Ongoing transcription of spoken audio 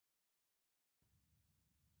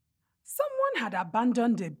Someone had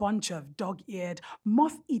abandoned a bunch of dog-eared,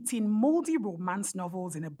 moth-eating, moldy romance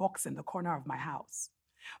novels in a box in the corner of my house.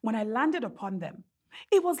 When I landed upon them,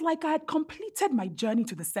 it was like I had completed my journey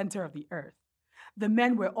to the center of the earth. The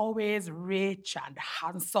men were always rich and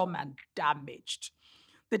handsome and damaged.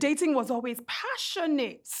 The dating was always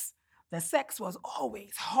passionate. The sex was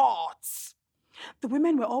always hot. The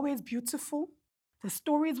women were always beautiful. The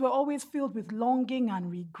stories were always filled with longing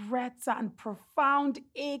and regret and profound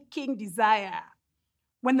aching desire.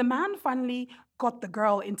 When the man finally got the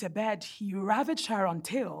girl into bed, he ravaged her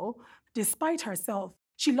until, despite herself,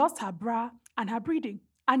 she lost her bra and her breeding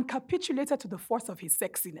and capitulated to the force of his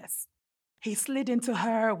sexiness. He slid into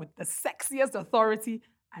her with the sexiest authority,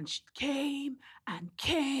 and she came and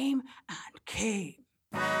came and came.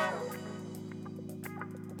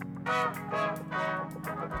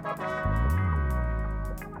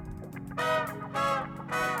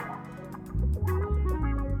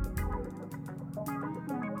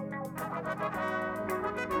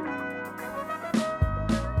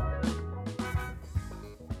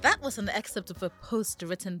 That was an excerpt of a post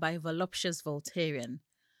written by Voluptuous Voltairean,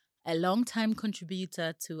 a long-time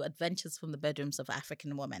contributor to Adventures from the Bedrooms of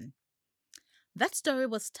African Women. That story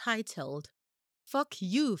was titled, Fuck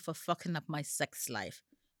You for Fucking Up My Sex Life,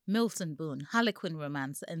 Milton Boone, Harlequin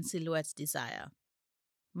Romance and Silhouette Desire.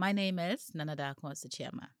 My name is Nanada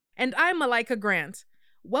Akwasichiama. And I'm Malika Grant.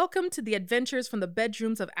 Welcome to the Adventures from the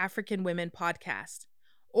Bedrooms of African Women podcast,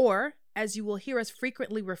 or, as you will hear us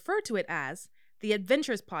frequently refer to it as, the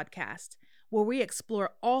Adventures Podcast, where we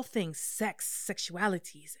explore all things sex,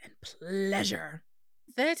 sexualities, and pleasure.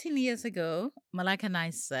 13 years ago, Malika and I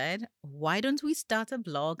said, why don't we start a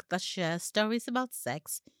blog that shares stories about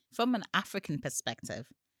sex from an African perspective?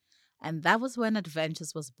 And that was when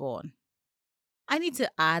Adventures was born. I need to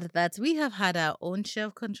add that we have had our own share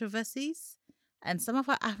of controversies, and some of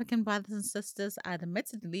our African brothers and sisters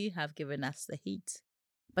admittedly have given us the heat.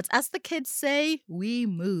 But as the kids say, we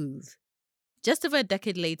move. Just over a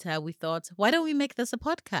decade later, we thought, why don't we make this a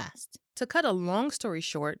podcast? To cut a long story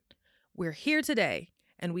short, we're here today,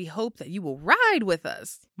 and we hope that you will ride with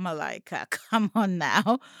us. Malika, come on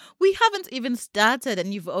now. We haven't even started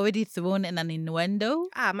and you've already thrown in an innuendo.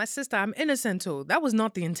 My sister, I'm innocent too. That was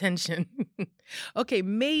not the intention. Okay,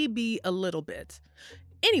 maybe a little bit.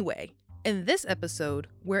 Anyway, in this episode,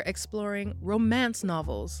 we're exploring romance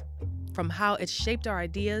novels, from how it shaped our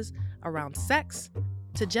ideas around sex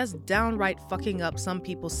to just downright fucking up some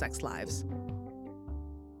people's sex lives.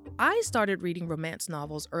 I started reading romance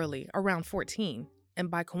novels early, around 14,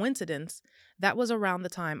 and by coincidence, that was around the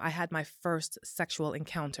time I had my first sexual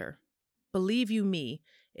encounter. Believe you me,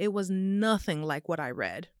 it was nothing like what I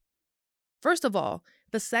read. First of all,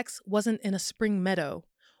 the sex wasn't in a spring meadow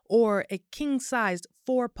or a king-sized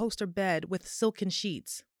 4-poster bed with silken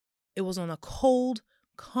sheets. It was on a cold,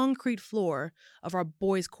 concrete floor of our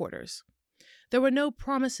boys' quarters. There were no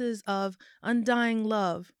promises of undying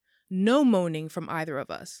love, no moaning from either of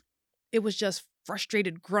us. It was just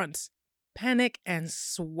frustrated grunts, panic, and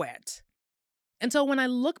sweat. And so when I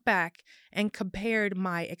look back and compared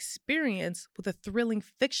my experience with a thrilling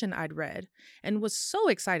fiction I'd read and was so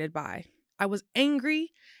excited by, I was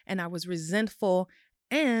angry and I was resentful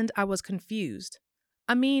and I was confused.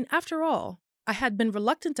 I mean, after all, I had been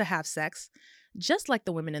reluctant to have sex, just like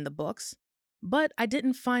the women in the books. But I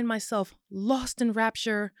didn't find myself lost in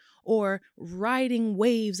rapture or riding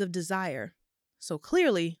waves of desire. So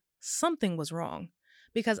clearly, something was wrong,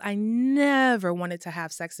 because I never wanted to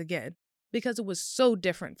have sex again, because it was so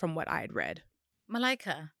different from what I had read.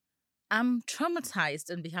 Malika, I'm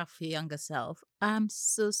traumatized on behalf of your younger self. I'm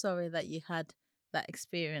so sorry that you had that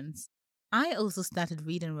experience. I also started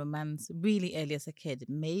reading romance really early as a kid,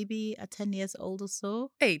 maybe at 10 years old or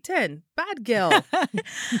so. Hey, 10, bad girl.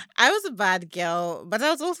 I was a bad girl, but I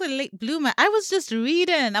was also a late bloomer. I was just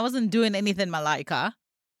reading. I wasn't doing anything, Malika.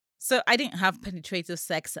 So I didn't have penetrative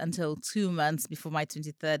sex until 2 months before my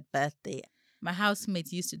 23rd birthday. My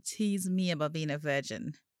housemate used to tease me about being a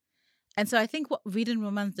virgin. And so I think what reading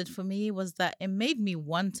romance did for me was that it made me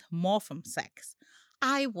want more from sex.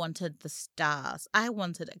 I wanted the stars. I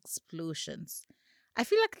wanted explosions. I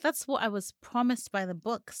feel like that's what I was promised by the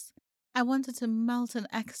books. I wanted to melt in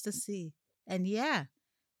ecstasy. And yeah,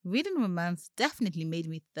 reading romance definitely made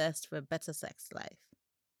me thirst for a better sex life.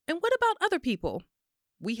 And what about other people?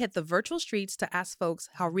 We hit the virtual streets to ask folks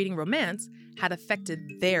how reading romance had affected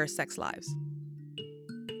their sex lives.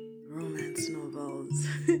 Romance novels.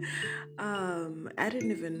 I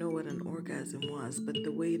didn't even know what an orgasm was, but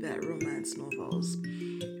the way that romance novels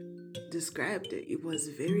described it, it was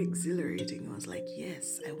very exhilarating. I was like,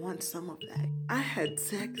 yes, I want some of that. I had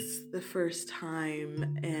sex the first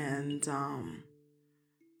time, and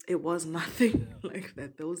it was nothing like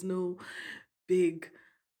that. There was no big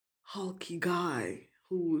hulky guy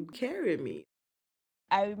who would carry me.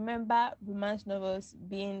 I remember romance novels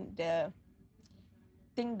being the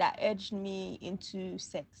thing that urged me into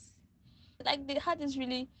sex. Like they had this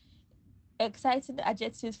really exciting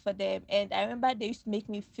adjectives for them, and I remember they used to make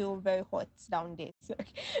me feel very hot down there. So,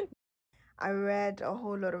 I read a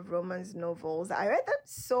whole lot of romance novels. I read them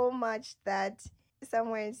so much that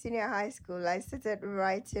somewhere in senior high school, I started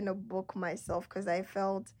writing a book myself because I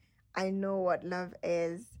felt I know what love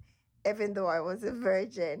is, even though I was a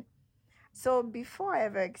virgin. So before I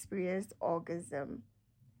ever experienced orgasm,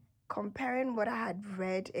 comparing what I had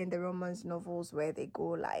read in the romance novels where they go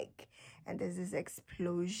like, and there's this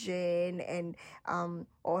explosion, and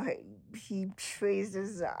or he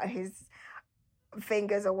traces his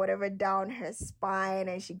fingers or whatever down her spine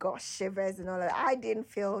and she got shivers and all that. I didn't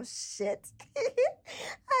feel shit.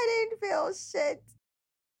 I didn't feel shit.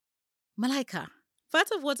 Malaika,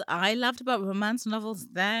 part of what I loved about romance novels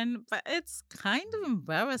then, but it's kind of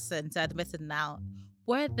embarrassing to admit it now,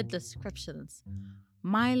 were the descriptions.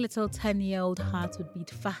 My little 10-year-old heart would beat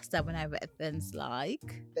faster when I read things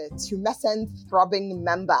like the tumescent throbbing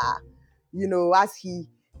member, as he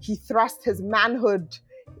thrust his manhood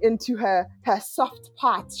into her soft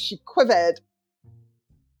parts, she quivered.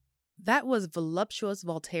 That was voluptuous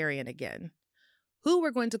Voltairean again, who we're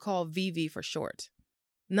going to call Vivi for short.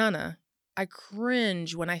 Nana, I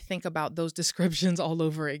cringe when I think about those descriptions all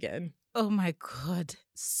over again. Oh my God,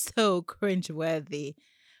 so cringeworthy.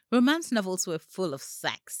 Romance novels were full of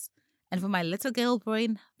sex, and for my little girl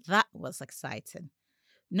brain, that was exciting.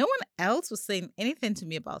 No one else was saying anything to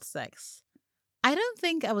me about sex. I don't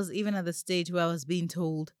think I was even at the stage where I was being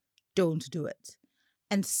told, don't do it.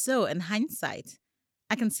 And so, in hindsight,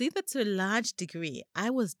 I can see that to a large degree, I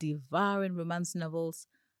was devouring romance novels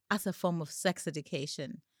as a form of sex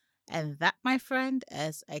education. And that, my friend,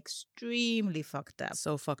 is extremely fucked up.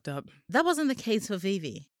 So fucked up. That wasn't the case for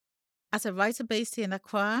Vivi. As a writer based here in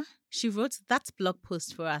Accra, she wrote that blog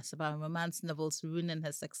post for us about romance novels ruining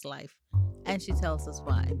her sex life. And she tells us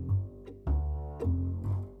why.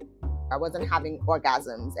 I wasn't having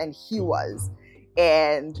orgasms, and he was.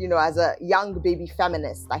 And, as a young baby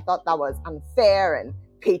feminist, I thought that was unfair and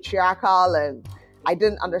patriarchal, and I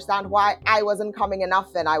didn't understand why I wasn't coming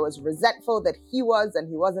enough, and I was resentful that he was, and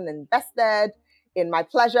he wasn't invested in my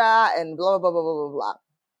pleasure, and blah, blah, blah, blah, blah, blah.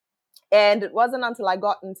 And it wasn't until I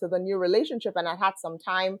got into the new relationship and I had some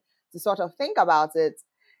time to sort of think about it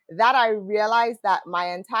that I realized that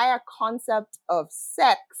my entire concept of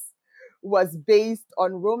sex was based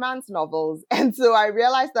on romance novels. And so I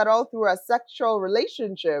realized that all through a sexual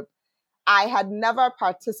relationship, I had never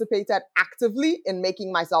participated actively in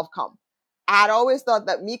making myself come. I had always thought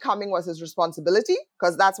that me coming was his responsibility,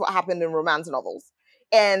 because that's what happened in romance novels.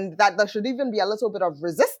 And that there should even be a little bit of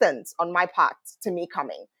resistance on my part to me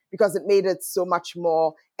coming, because it made it so much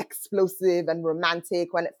more explosive and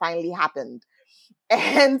romantic when it finally happened.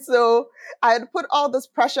 And so I had put all this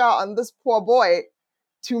pressure on this poor boy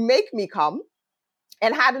to make me come,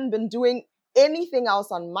 and hadn't been doing anything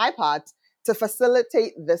else on my part to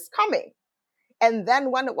facilitate this coming. And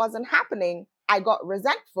then when it wasn't happening, I got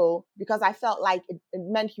resentful because I felt like it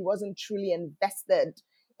meant he wasn't truly invested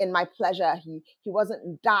in my pleasure. He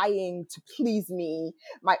wasn't dying to please me.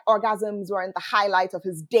 My orgasms weren't the highlight of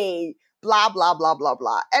his day, blah, blah, blah, blah,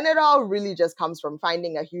 blah. And it all really just comes from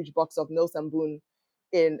finding a huge box of Mills and Boon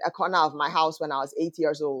in a corner of my house when I was 8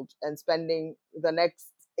 years old, and spending the next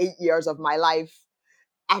 8 years of my life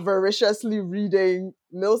avariciously reading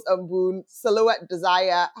Mills and Boon, Silhouette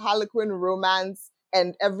Desire, Harlequin Romance,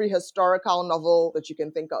 and every historical novel that you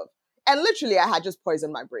can think of. And literally, I had just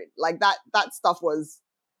poisoned my brain. Like that stuff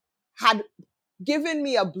had given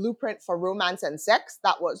me a blueprint for romance and sex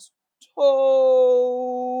that was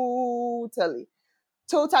totally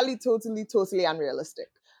unrealistic.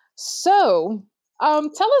 So,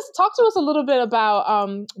 talk to us a little bit about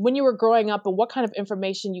when you were growing up and what kind of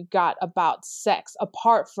information you got about sex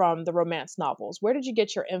apart from the romance novels. Where did you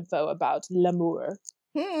get your info about l'amour?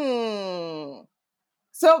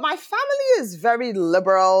 So my family is very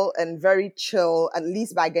liberal and very chill, at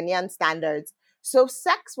least by Ghanaian standards. So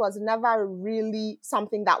sex was never really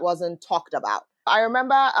something that wasn't talked about. I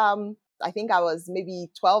remember, I think I was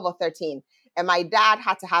maybe 12 or 13, and my dad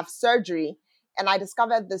had to have surgery, and I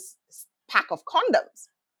discovered this pack of condoms.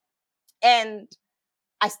 And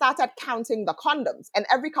I started counting the condoms, and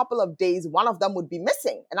every couple of days, one of them would be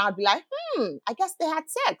missing. And I'd be like, I guess they had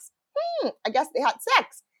sex. I guess they had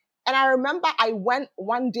sex. And I remember I went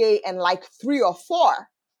one day and like 3 or 4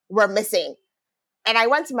 were missing. And I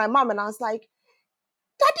went to my mom and I was like,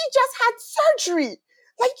 Daddy just had surgery.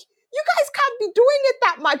 Like, you guys can't be doing it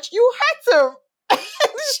that much. You had to. And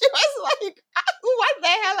she was like, what the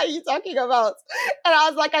hell are you talking about? And I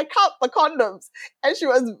was like, I count the condoms. And she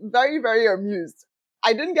was very, very amused.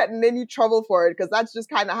 I didn't get in any trouble for it because that's just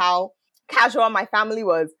kind of how casual my family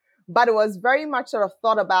was. But it was very much sort of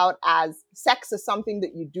thought about as sex is something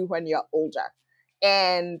that you do when you're older.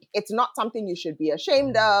 And it's not something you should be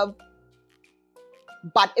ashamed of.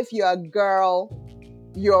 But if you're a girl,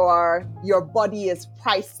 your body is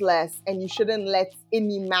priceless and you shouldn't let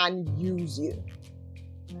any man use you.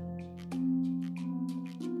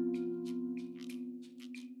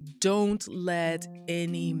 Don't let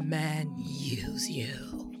any man use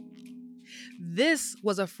you. This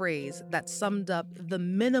was a phrase that summed up the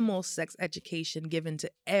minimal sex education given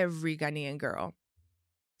to every Ghanaian girl.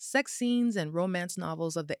 Sex scenes and romance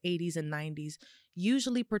novels of the 80s and 90s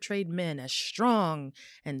usually portrayed men as strong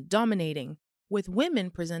and dominating, with women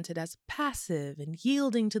presented as passive and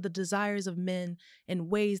yielding to the desires of men in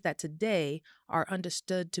ways that today are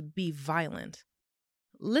understood to be violent.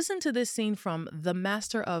 Listen to this scene from The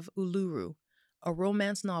Master of Uluru, a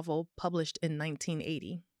romance novel published in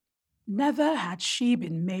 1980. Never had she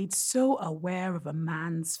been made so aware of a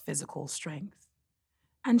man's physical strength,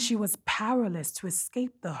 and she was powerless to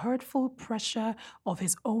escape the hurtful pressure of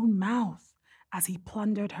his own mouth as he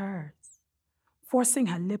plundered hers, forcing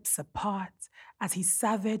her lips apart as he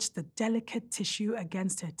savaged the delicate tissue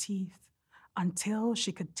against her teeth until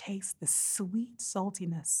she could taste the sweet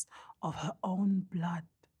saltiness of her own blood.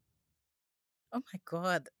 Oh my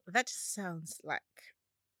God, that just sounds like...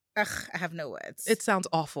 Ugh, I have no words. It sounds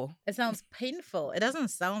awful. It sounds painful. It doesn't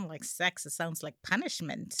sound like sex. It sounds like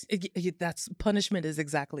punishment. That's punishment is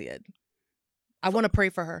exactly it. I want to pray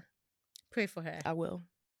for her. Pray for her. I will.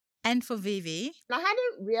 And for Vivi? I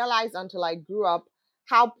hadn't realized until I grew up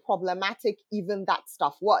how problematic even that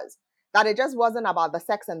stuff was. That it just wasn't about the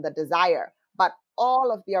sex and the desire, but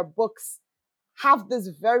all of their books have this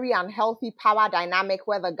very unhealthy power dynamic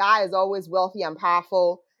where the guy is always wealthy and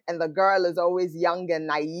powerful and the girl is always young and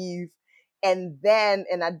naive. And then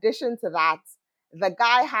in addition to that, the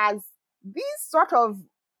guy has these sort of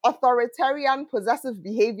authoritarian possessive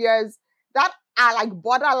behaviors that are like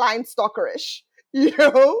borderline stalkerish, you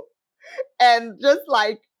know, and just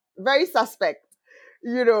like very suspect,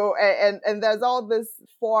 you know, and there's all this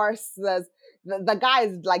force. There's the guy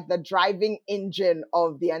is like the driving engine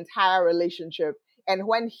of the entire relationship. And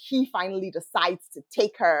when he finally decides to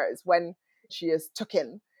take her is when she is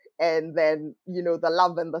taken. And then, you know, the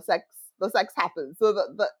love and the sex happens. So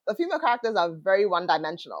the female characters are very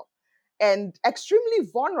one-dimensional and extremely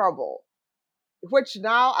vulnerable, which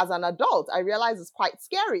now as an adult, I realize is quite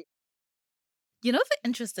scary. You know the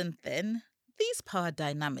interesting thing? These power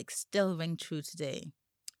dynamics still ring true today.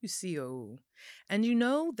 You see, and you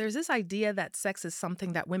know, there's this idea that sex is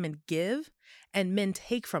something that women give and men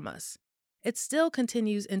take from us. It still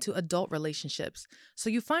continues into adult relationships. So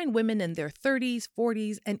you find women in their 30s,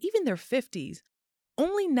 40s, and even their 50s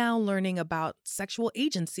only now learning about sexual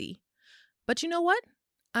agency. But you know what?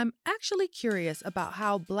 I'm actually curious about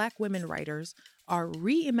how Black women writers are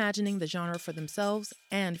reimagining the genre for themselves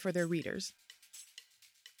and for their readers.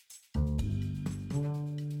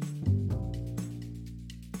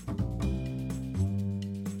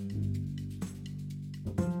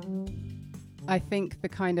 I think the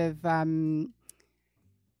kind of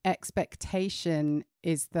expectation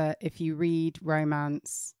is that if you read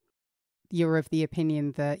romance, you're of the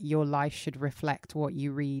opinion that your life should reflect what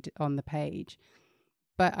you read on the page.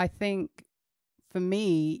 But I think for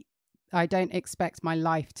me, I don't expect my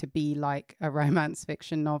life to be like a romance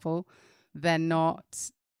fiction novel. They're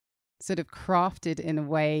not sort of crafted in a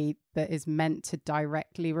way that is meant to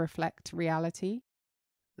directly reflect reality.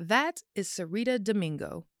 That is Sarita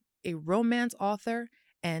Domingo, a romance author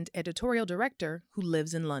and editorial director who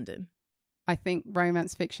lives in London. I think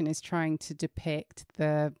romance fiction is trying to depict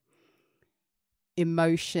the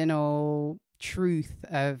emotional truth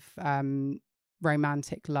of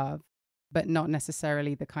romantic love, but not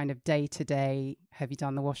necessarily the kind of day-to-day, have you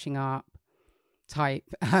done the washing up type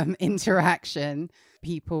interaction.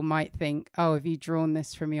 People might think, oh, have you drawn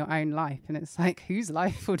this from your own life? And it's like, whose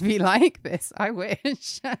life would be like this? I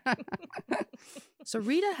wish.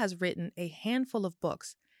 Sarita has written a handful of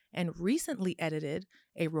books and recently edited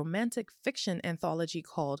a romantic fiction anthology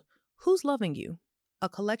called Who's Loving You? A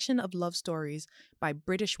collection of love stories by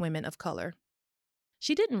British women of color.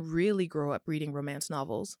 She didn't really grow up reading romance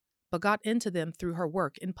novels, but got into them through her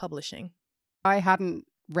work in publishing. I hadn't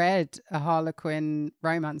read a Harlequin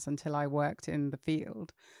romance until I worked in the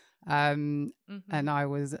field. And I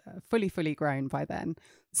was fully grown by then.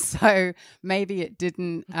 So maybe it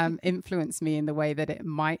didn't influence me in the way that it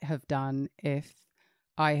might have done if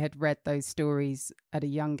I had read those stories at a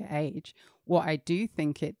younger age. What I do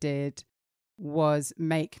think it did was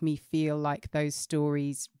make me feel like those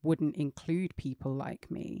stories wouldn't include people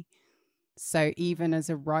like me. So even as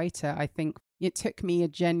a writer, I think it took me a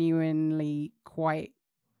genuinely quite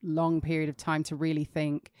long period of time to really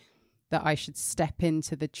think that I should step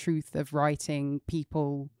into the truth of writing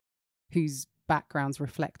people whose backgrounds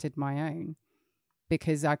reflected my own,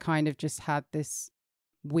 because I kind of just had this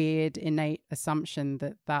weird innate assumption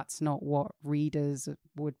that that's not what readers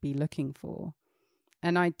would be looking for.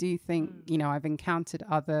 And I do think, you know, I've encountered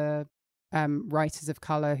other writers of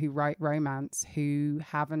color who write romance who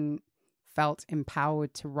haven't felt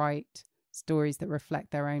empowered to write stories that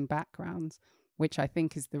reflect their own backgrounds, which I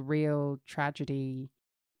think is the real tragedy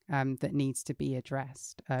that needs to be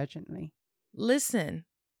addressed urgently. Listen,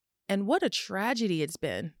 and what a tragedy it's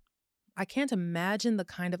been. I can't imagine the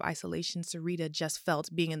kind of isolation Sarita just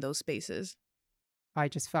felt being in those spaces. I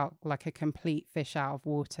just felt like a complete fish out of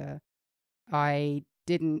water. I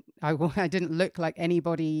didn't look like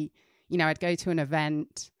anybody. You know, I'd go to an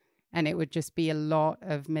event and it would just be a lot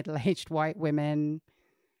of middle-aged white women,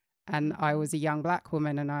 and I was a young black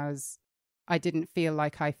woman, and I didn't feel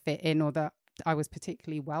like I fit in or that I was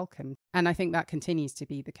particularly welcome. And I think that continues to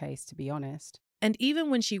be the case, to be honest. And even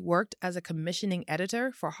when she worked as a commissioning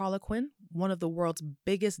editor for Harlequin, one of the world's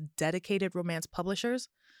biggest dedicated romance publishers,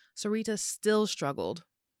 Sarita still struggled.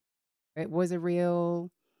 It was a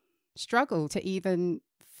real struggle to even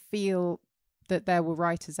feel that there were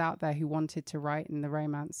writers out there who wanted to write in the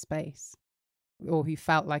romance space or who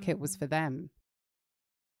felt like it was for them.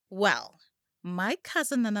 Well, my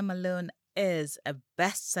cousin Nana Malone is a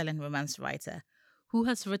best-selling romance writer who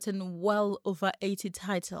has written well over 80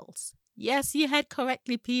 titles. Yes, you heard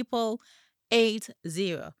correctly, people. 80.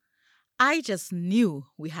 I just knew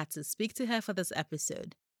we had to speak to her for this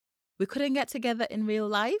episode. We couldn't get together in real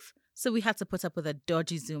life, so we had to put up with a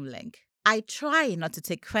dodgy Zoom link. I try not to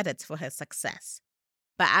take credit for her success,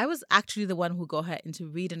 but I was actually the one who got her into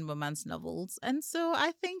reading romance novels, and so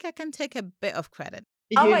I think I can take a bit of credit.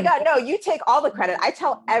 Oh my God, no, you take all the credit. I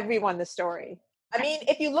tell everyone the story. I mean,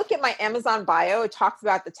 if you look at my Amazon bio, it talks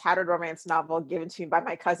about the tattered romance novel given to me by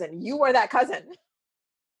my cousin. You were that cousin.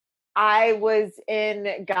 I was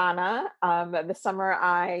in Ghana the summer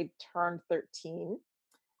I turned 13.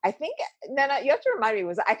 I think, Nana, you have to remind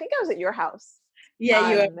me, I think I was at your house. Yeah,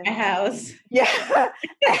 you were at my house. Yeah.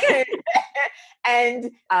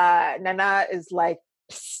 and Nana is like,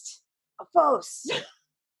 psst, Fos,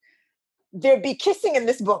 there'd be kissing in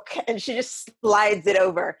this book. And she just slides it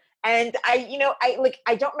over. And I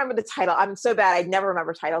don't remember the title. I'm so bad. I never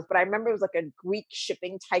remember titles, but I remember it was like a Greek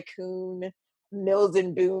shipping tycoon, Mills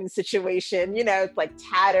and Boon situation. You know, it's like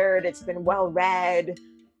tattered. It's been well read.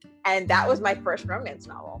 And that was my first romance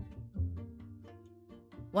novel.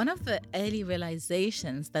 One of the early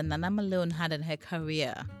realizations that Nana Malone had in her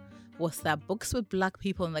career was that books with Black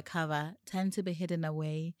people on the cover tend to be hidden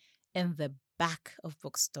away in the back of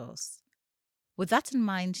bookstores. With that in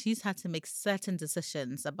mind, she's had to make certain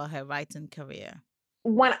decisions about her writing career.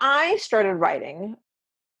 When I started writing,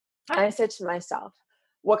 I said to myself,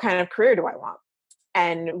 what kind of career do I want?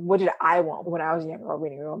 And what did I want when I was younger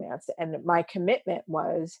reading romance? And my commitment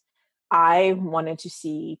was I wanted to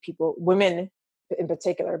see people, women in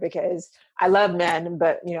particular, because I love men,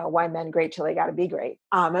 but you know, why men great till they got to be great?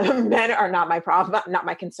 Men are not my problem, not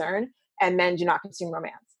my concern, and men do not consume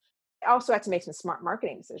romance. I also had to make some smart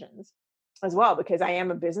marketing decisions as well, because I am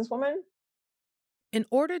a businesswoman. In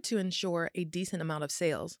order to ensure a decent amount of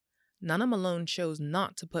sales, Nana Malone chose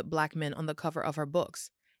not to put Black men on the cover of her books,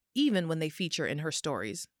 even when they feature in her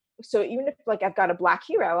stories. So even if like I've got a Black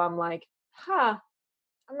hero, I'm like, I'm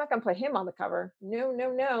not going to put him on the cover.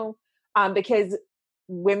 No. Because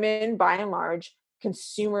women, by and large,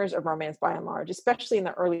 consumers of romance, by and large, especially in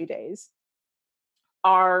the early days,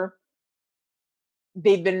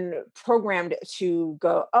 they've been programmed to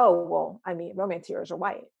go, oh, well, I mean, romance heroes are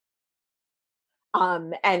white.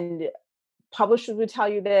 And publishers would tell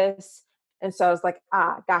you this. And so I was like,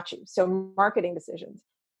 got you. So marketing decisions.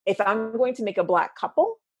 If I'm going to make a Black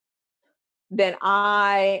couple, then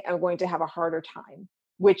I am going to have a harder time,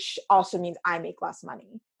 which also means I make less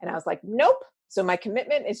money. And I was like, nope. So my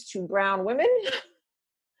commitment is to brown women.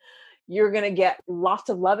 You're going to get lots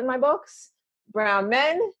of love in my books. Brown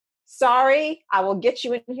men, sorry, I will get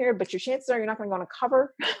you in here, but your chances are you're not going to go on a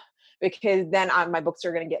cover because then my books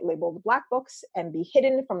are going to get labeled Black books and be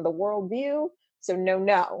hidden from the world view. So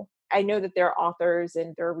no. I know that there are authors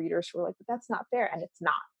and there are readers who are like, but that's not fair. And it's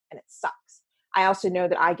not, and it sucks. I also know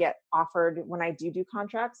that I get offered, when I do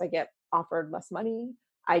contracts, I get offered less money.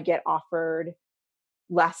 I get offered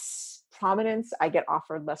less prominence. I get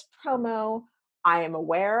offered less promo. I am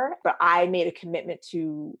aware, but I made a commitment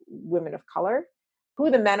to women of color. Who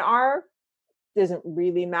the men are doesn't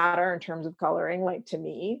really matter in terms of coloring, like to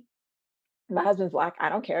me. My husband's Black. I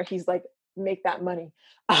don't care. He's like, make that money.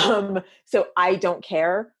 So I don't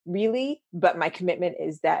care really, but my commitment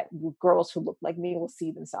is that girls who look like me will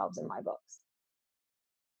see themselves in my books.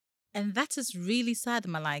 And that is really sad,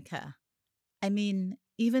 Malaika. I mean,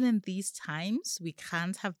 even in these times, we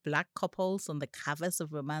can't have Black couples on the covers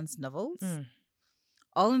of romance novels,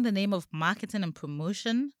 all in the name of marketing and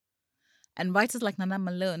promotion. And writers like Nana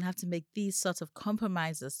Malone have to make these sorts of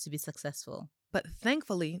compromises to be successful. But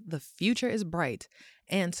thankfully, the future is bright,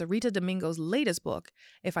 and Sarita Domingo's latest book,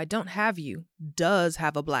 If I Don't Have You, does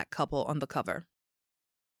have a Black couple on the cover.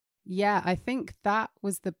 Yeah, I think that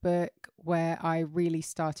was the book where I really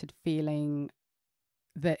started feeling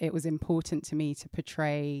that it was important to me to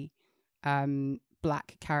portray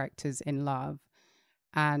Black characters in love,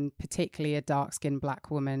 and particularly a dark-skinned Black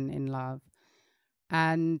woman in love.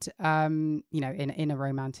 And, in a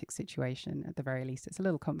romantic situation, at the very least. It's a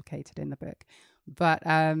little complicated in the book. But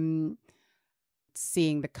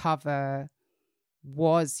seeing the cover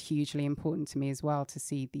was hugely important to me as well, to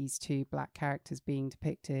see these two Black characters being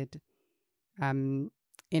depicted in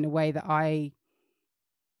a way that I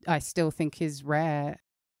still think is rare.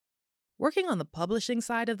 Working on the publishing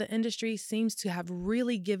side of the industry seems to have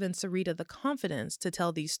really given Sarita the confidence to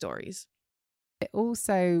tell these stories. It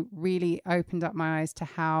also really opened up my eyes to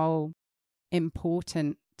how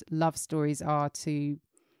important love stories are to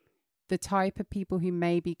the type of people who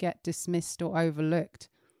maybe get dismissed or overlooked,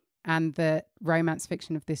 and that romance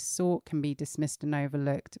fiction of this sort can be dismissed and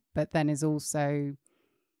overlooked, but then is also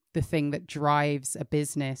the thing that drives a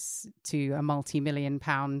business to a multi-million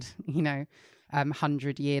pound,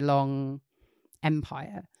 100-year-long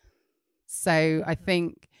empire. So I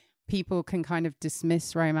think people can kind of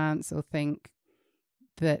dismiss romance or think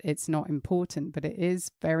that it's not important, but it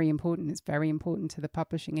is very important. It's very important to the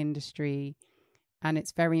publishing industry, and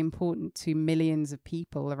it's very important to millions of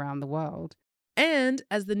people around the world. And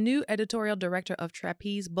as the new editorial director of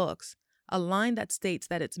Trapeze Books, a line that states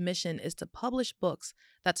that its mission is to publish books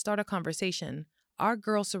that start a conversation, our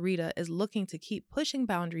girl Sarita is looking to keep pushing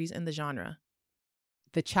boundaries in the genre.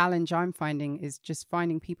 The challenge I'm finding is just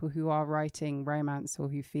finding people who are writing romance or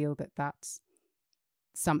who feel that that's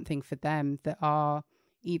something for them, that are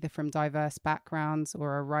either from diverse backgrounds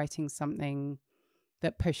or are writing something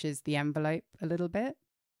that pushes the envelope a little bit.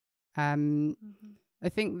 I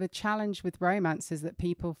think the challenge with romance is that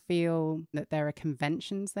people feel that there are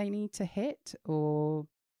conventions they need to hit or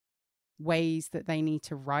ways that they need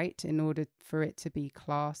to write in order for it to be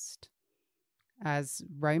classed as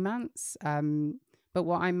romance. But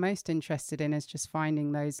what I'm most interested in is just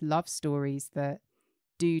finding those love stories that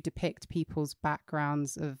do depict people's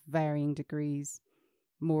backgrounds of varying degrees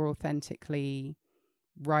more authentically,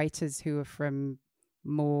 writers who are from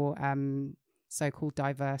more so-called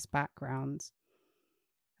diverse backgrounds.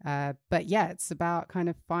 But yeah, it's about kind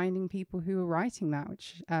of finding people who are writing that,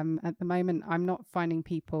 which at the moment, I'm not finding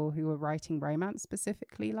people who are writing romance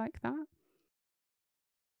specifically like that.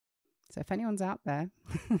 So if anyone's out there,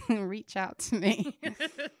 reach out to me.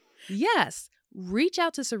 Yes, reach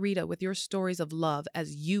out to Sarita with your stories of love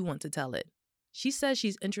as you want to tell it. She says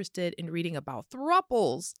she's interested in reading about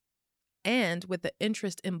thruples. And with the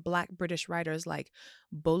interest in Black British writers like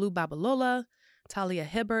Bolu Babalola, Talia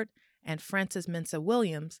Hibbert, and Frances Mensah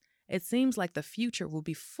Williams, it seems like the future will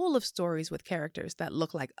be full of stories with characters that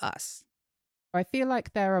look like us. I feel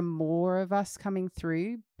like there are more of us coming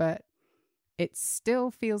through, but it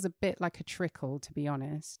still feels a bit like a trickle, to be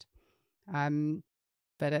honest.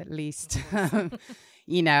 But at least,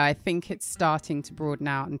 I think it's starting to broaden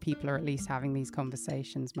out and people are at least having these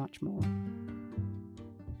conversations much more.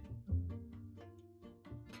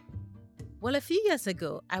 Well, a few years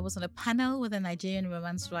ago, I was on a panel with a Nigerian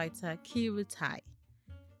romance writer, Kiru Tai.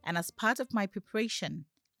 And as part of my preparation,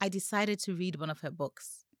 I decided to read one of her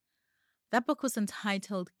books. That book was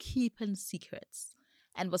entitled Keeping Secrets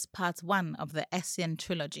and was part 1 of the Essien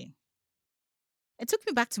trilogy. It took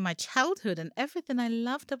me back to my childhood and everything I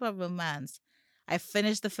loved about romance. I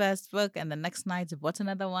finished the first book and the next night bought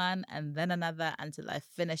another one and then another until I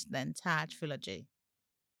finished the entire trilogy.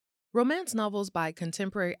 Romance novels by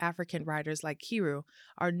contemporary African writers like Kiru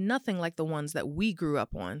are nothing like the ones that we grew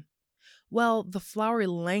up on. Well, the flowery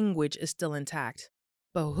language is still intact,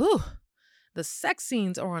 but The sex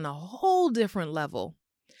scenes are on a whole different level.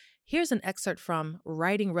 Here's an excerpt from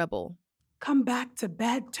Writing Rebel. Come back to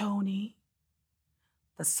bed, Tony.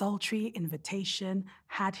 The sultry invitation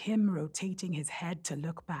had him rotating his head to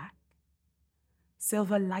look back.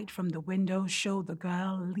 Silver light from the window showed the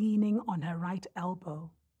girl leaning on her right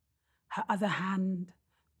elbow, her other hand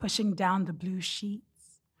pushing down the blue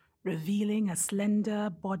sheets, revealing a slender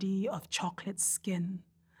body of chocolate skin,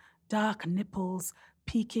 dark nipples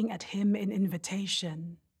peeking at him in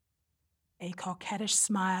invitation. A coquettish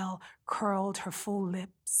smile curled her full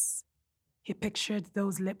lips. He pictured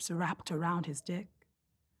those lips wrapped around his dick,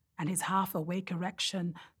 and his half-awake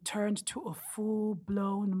erection turned to a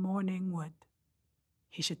full-blown morning wood.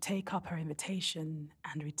 He should take up her invitation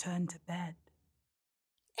and return to bed.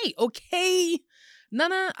 Hey, okay.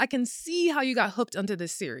 Nana, I can see how you got hooked onto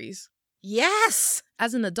this series. Yes!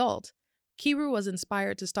 As an adult, Kiru was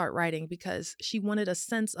inspired to start writing because she wanted a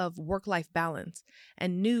sense of work-life balance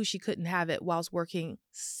and knew she couldn't have it whilst working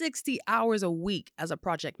 60 hours a week as a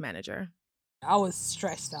project manager. I was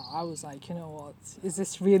stressed out. I was like, you know what, is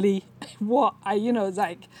this really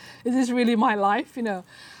is this really my life, And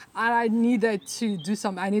I needed to do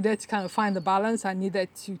something. I needed to kind of find the balance. I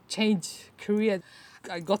needed to change career.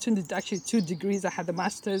 I got into actually 2 degrees. I had the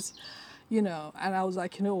master's, and I was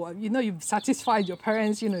like, you know what, you've satisfied your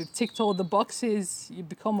parents, you've ticked all the boxes, you've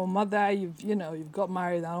become a mother, you've got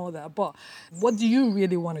married and all that. But what do you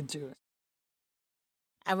really want to do?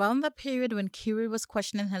 Around the period when Kiru was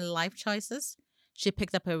questioning her life choices, she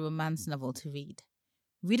picked up a romance novel to read.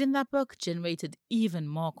 Reading that book generated even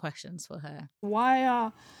more questions for her. Why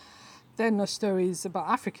are there no stories about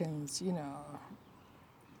Africans,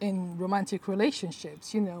 in romantic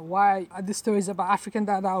relationships? Why are the stories about Africans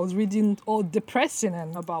that I was reading all depressing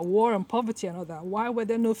and about war and poverty and all that? Why were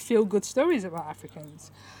there no feel-good stories about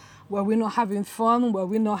Africans? Were we not having fun? Were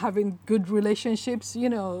we not having good relationships?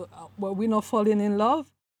 Were we not falling in love?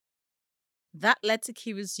 That led to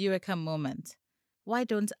Kiru's Eureka moment. Why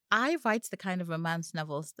don't I write the kind of romance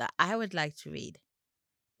novels that I would like to read?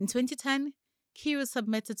 In 2010, Kiru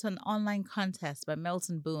submitted to an online contest by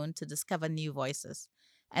Milton Boone to discover new voices,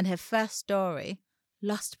 and her first story,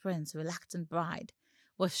 Lost Prince, Reluctant Bride,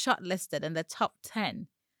 was shortlisted in the top 10,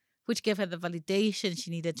 which gave her the validation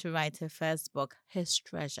she needed to write her first book, His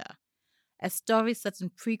Treasure, a story set in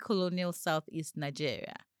pre-colonial Southeast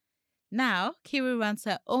Nigeria. Now, Kiru runs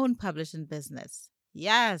her own publishing business.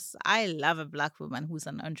 Yes, I love a Black woman who's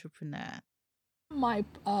an entrepreneur. My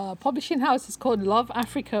publishing house is called Love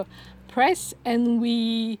Africa Press, and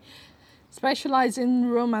we specialize in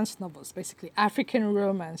romance novels, basically African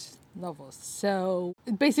romance novels. So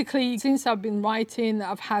basically, since I've been writing,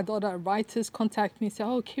 I've had other writers contact me and say,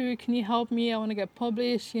 oh, Kiru, can you help me? I want to get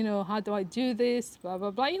published. How do I do this? Blah,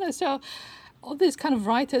 blah, blah. So all these kind of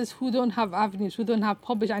writers who don't have avenues, who don't have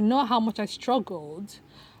published. I know how much I struggled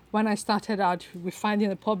when I started out with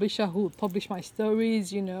finding a publisher who would publish my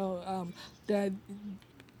stories.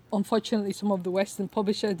 Unfortunately, some of the Western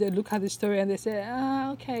publishers, they look at the story and they say,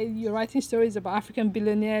 okay, you're writing stories about African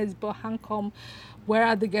billionaires, but how come? Where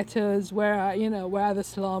are the ghettos? Where are the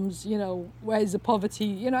slums? Where is the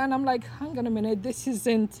poverty? And I'm like, hang on a minute, this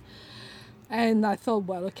isn't. And I thought,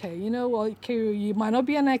 well, okay, Kiru, you might not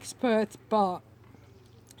be an expert, but,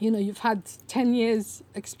 you've had 10 years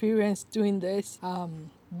experience doing this.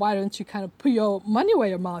 Why don't you kind of put your money where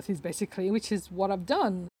your mouth is, basically, which is what I've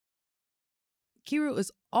done. Kiru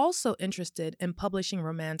is also interested in publishing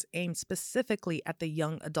romance aimed specifically at the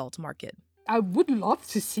young adult market. I would love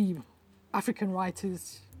to see African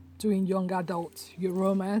writers doing young adult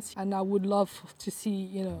romance, and I would love to see,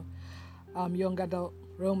 young adult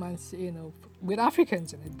romance, with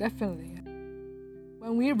Africans in it, definitely.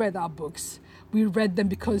 When we read our books, we read them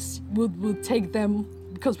because we'll take them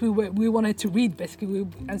because we wanted to read, basically.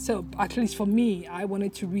 And so, at least for me, I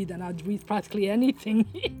wanted to read, and I'd read practically anything.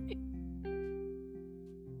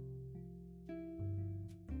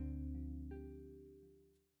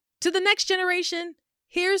 To the next generation,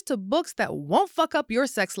 here's to books that won't fuck up your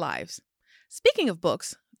sex lives. Speaking of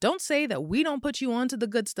books, don't say that we don't put you on to the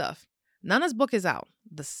good stuff. Nana's book is out,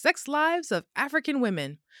 The Sex Lives of African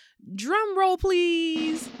Women. Drum roll,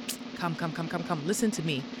 please. Come, listen to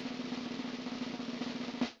me.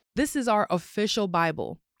 This is our official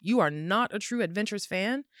Bible. You are not a true Adventures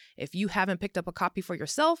fan if you haven't picked up a copy for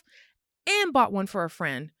yourself and bought one for a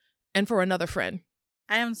friend and for another friend.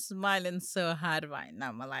 I am smiling so hard right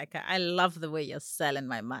now, Malika. I love the way you're selling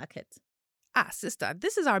my market. Sister,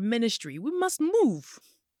 this is our ministry. We must move.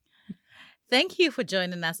 Thank you for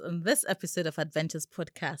joining us on this episode of Adventures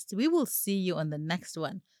Podcast. We will see you on the next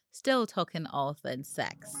one. Still talking all things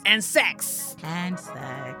sex. And sex. And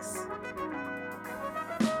sex.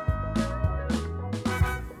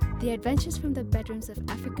 The Adventures from the Bedrooms of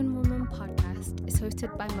African Women podcast is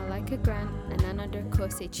hosted by Malaika Grant and Another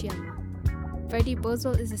Kose Chiama. Freddie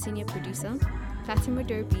Boswell is the senior producer. Fatima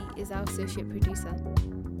Derby is our associate producer.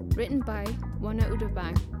 Written by Wana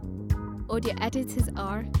Udobang. Audio editors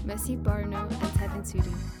are Mercy Barno and Tevin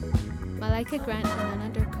Sudi. Malaika Grant and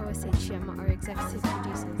Another Kose Chiama are executive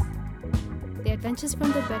producers. The Adventures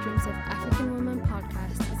from the Bedrooms of African Women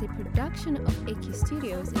podcast is a production of AQ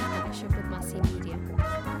Studios in partnership with Masi Media.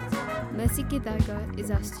 Mercy Gidaga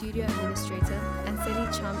is our studio administrator and Sally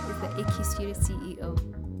Cham is the AQ Studio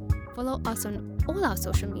CEO. Follow us on all our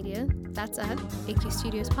social media, that's at AQ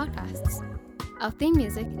Studios Podcasts. Our theme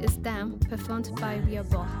music is Damn, performed by We Are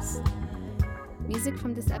Boss. Music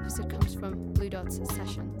from this episode comes from Blue Dots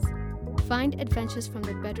Sessions. Find Adventures from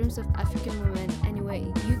the Bedrooms of African Women anywhere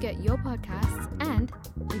you get your podcasts, and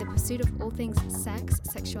in the pursuit of all things sex,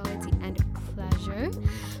 sexuality, and pleasure,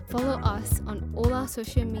 follow us on all our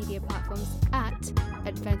social media platforms at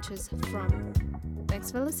Adventures From.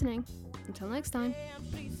 Thanks for listening. Until next time.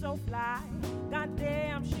 Damn, she's so fly.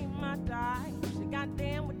 Goddamn, she